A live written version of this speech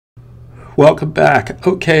Welcome back.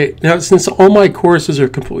 Okay, now since all my courses are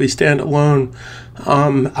completely standalone,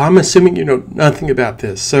 I'm assuming you know nothing about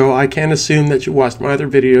this. So I can't assume that you watched my other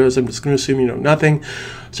videos. I'm just going to assume you know nothing.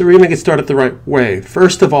 So we're going to get started the right way.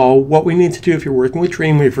 First of all, what we need to do if you're working with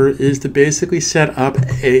Dreamweaver is to basically set up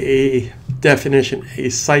a definition, a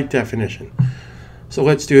site definition. So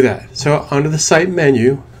let's do that. So under the site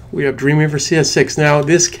menu, we have Dreamweaver CS6. Now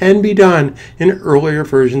this can be done in earlier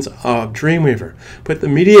versions of Dreamweaver, but the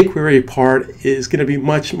media query part is going to be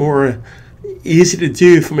much more easy to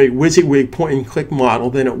do from a WYSIWYG point and click model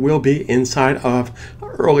than it will be inside of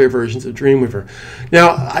earlier versions of Dreamweaver.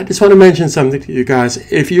 Now I just want to mention something to you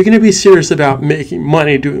guys. If you're going to be serious about making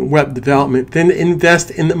money doing web development, then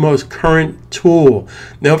invest in the most current tool.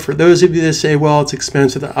 Now for those of you that say, well, it's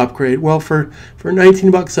expensive to upgrade, well, for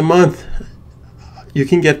 19 bucks a month you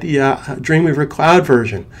can get the Dreamweaver Cloud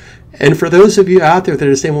version. And for those of you out there that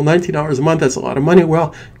are saying, well, $19 a month, that's a lot of money.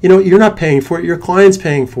 Well, you know, you're not paying for it. Your client's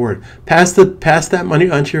paying for it. Pass that money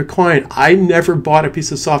on to your client. I never bought a piece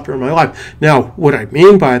of software in my life. Now, what I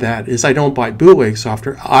mean by that is I don't buy bootleg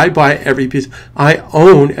software. I buy every piece. I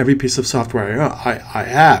own every piece of software I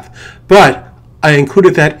have. But I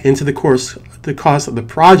included that into the cost of the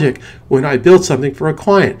project when I built something for a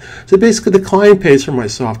client. So basically the client pays for my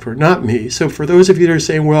software, not me. So for those of you that are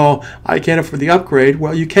saying, well, I can't afford the upgrade,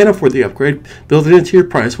 well, you can afford the upgrade. Build it into your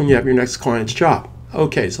price when you have your next client's job.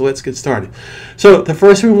 Okay, so let's get started. So the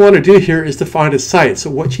first thing we want to do here is to find a site. So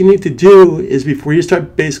what you need to do is before you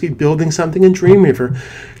start basically building something in Dreamweaver,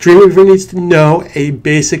 Dreamweaver needs to know a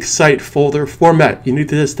basic site folder format. You need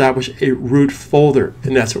to establish a root folder,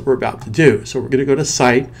 and that's what we're about to do. So we're going to go to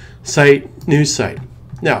Site, Site, New Site.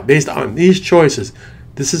 Now, based on these choices,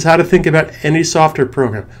 this is how to think about any software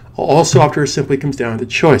program. All software simply comes down to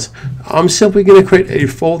choice. I'm simply going to create a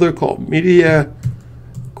folder called Media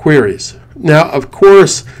Queries. Now, of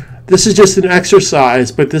course, this is just an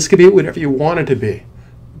exercise, but this could be whatever you want it to be.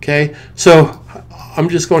 Okay, so I'm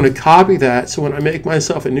just going to copy that. So when I make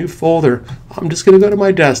myself a new folder, I'm just going to go to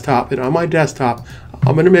my desktop, and on my desktop,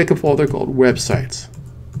 I'm going to make a folder called Websites.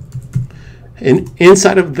 And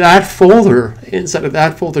inside of that folder,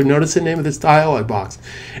 notice the name of this dialog box.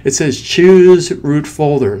 It says Choose Root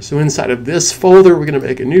Folder. So inside of this folder, we're going to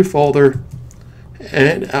make a new folder.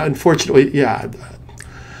 And unfortunately, yeah,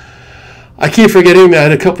 I keep forgetting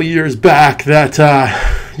that a couple years back that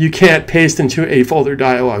you can't paste into a folder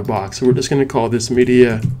dialog box. So we're just going to call this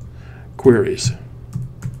Media Queries.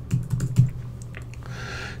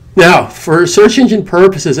 Now, for search engine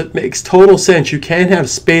purposes, it makes total sense. You can't have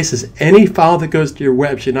spaces. Any file that goes to your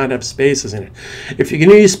web should not have spaces in it. If you're going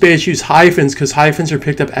to use space, use hyphens, because hyphens are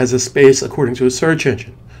picked up as a space according to a search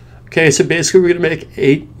engine. Okay, so basically we're going to make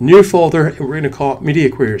a new folder and we're going to call it Media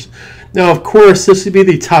Queries. Now, of course, this would be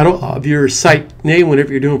the title of your site name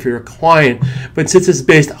whenever you're doing for your client, but since it's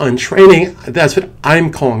based on training, that's what I'm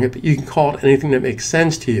calling it, but you can call it anything that makes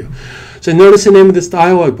sense to you. So notice the name of this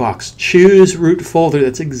dialog box, Choose Root Folder.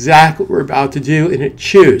 That's exactly what we're about to do, and hit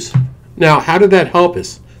Choose. Now, how did that help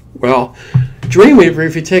us? Well, Dreamweaver,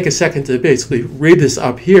 if you take a second to basically read this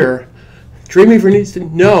up here, Dreamweaver needs to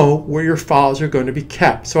know where your files are going to be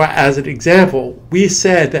kept. So as an example, we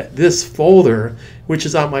said that this folder, which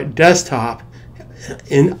is on my desktop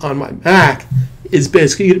on my Mac, is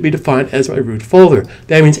basically going to be defined as my root folder.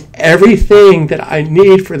 That means everything that I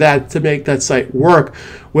need for that to make that site work,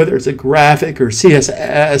 whether it's a graphic or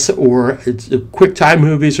CSS or it's QuickTime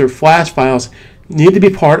movies or Flash files, need to be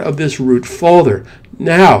part of this root folder.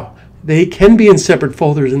 Now, they can be in separate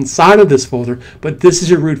folders inside of this folder, but this is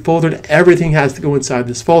your root folder and everything has to go inside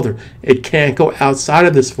this folder. It can't go outside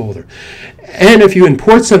of this folder. And if you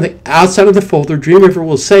import something outside of the folder, Dreamweaver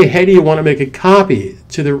will say, hey, do you want to make a copy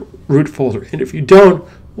to the root folder? And if you don't,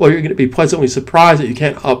 well, you're going to be pleasantly surprised that you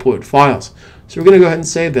can't upload files. So we're going to go ahead and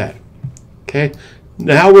save that. Okay.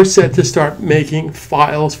 Now we're set to start making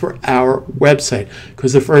files for our website,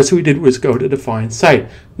 because the first thing we did was go to Define Site.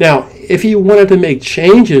 Now, if you wanted to make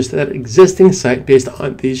changes to that existing site based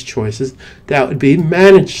on these choices, that would be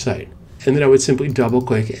Manage Site. And then I would simply double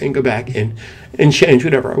click and go back in and change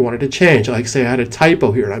whatever I wanted to change. Like say I had a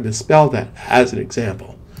typo here and I misspelled that as an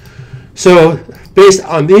example. So based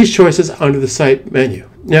on these choices under the Site menu.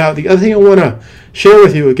 Now, the other thing I want to share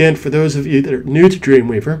with you, again, for those of you that are new to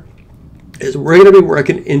Dreamweaver, is we're going to be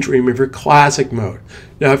working in Dreamweaver Classic mode.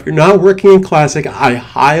 Now, if you're not working in Classic, I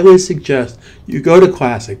highly suggest you go to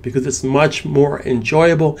Classic because it's much more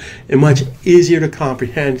enjoyable and much easier to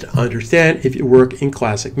comprehend and understand if you work in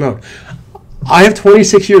Classic mode. I have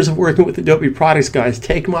 26 years of working with Adobe products, guys.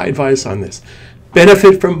 Take my advice on this.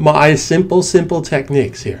 Benefit from my simple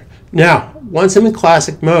techniques here. Now, once I'm in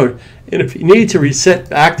classic mode, and if you need to reset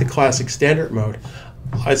back to classic standard mode,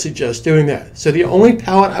 I suggest doing that. So the only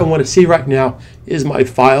palette I want to see right now is my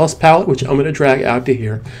files palette, which I'm going to drag out to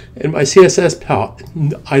here, and my CSS palette.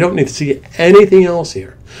 I don't need to see anything else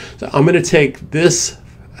here. So I'm going to take this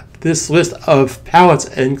list of palettes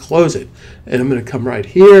and close it. And I'm going to come right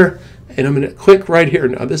here, and I'm going to click right here.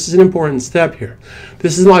 Now, this is an important step here.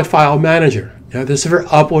 This is my file manager. Now, this is for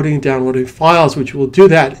uploading and downloading files, which we'll do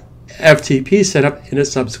that FTP setup in a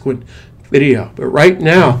subsequent video. But right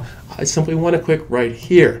now, I simply want to click right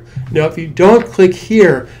here. Now, if you don't click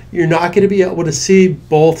here, you're not going to be able to see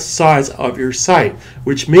both sides of your site,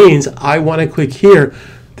 which means I want to click here.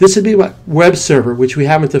 This would be my web server, which we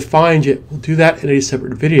haven't defined yet. We'll do that in a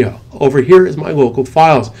separate video. Over here is my local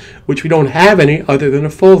files, which we don't have any other than a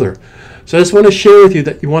folder. So I just want to share with you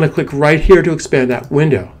that you want to click right here to expand that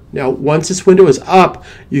window. Now, once this window is up,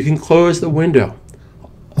 you can close the window.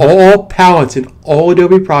 All palettes in all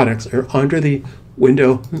Adobe products are under the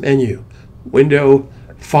Window menu. Window,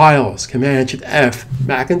 Files, Command-Shift-F,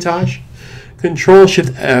 Macintosh,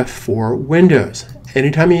 Control-Shift-F for Windows.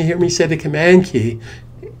 Anytime you hear me say the Command key,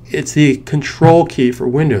 it's the Control key for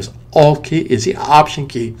Windows. Alt key is the Option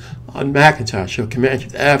key on Macintosh. So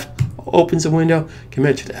Command-Shift-F opens the window,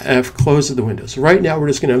 Command-Shift-F closes the window. So right now we're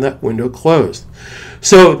just going to have that window closed.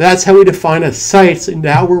 So that's how we define a site. So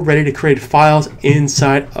now we're ready to create files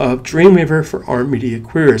inside of Dreamweaver for our media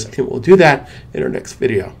queries, and we'll do that in our next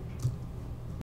video.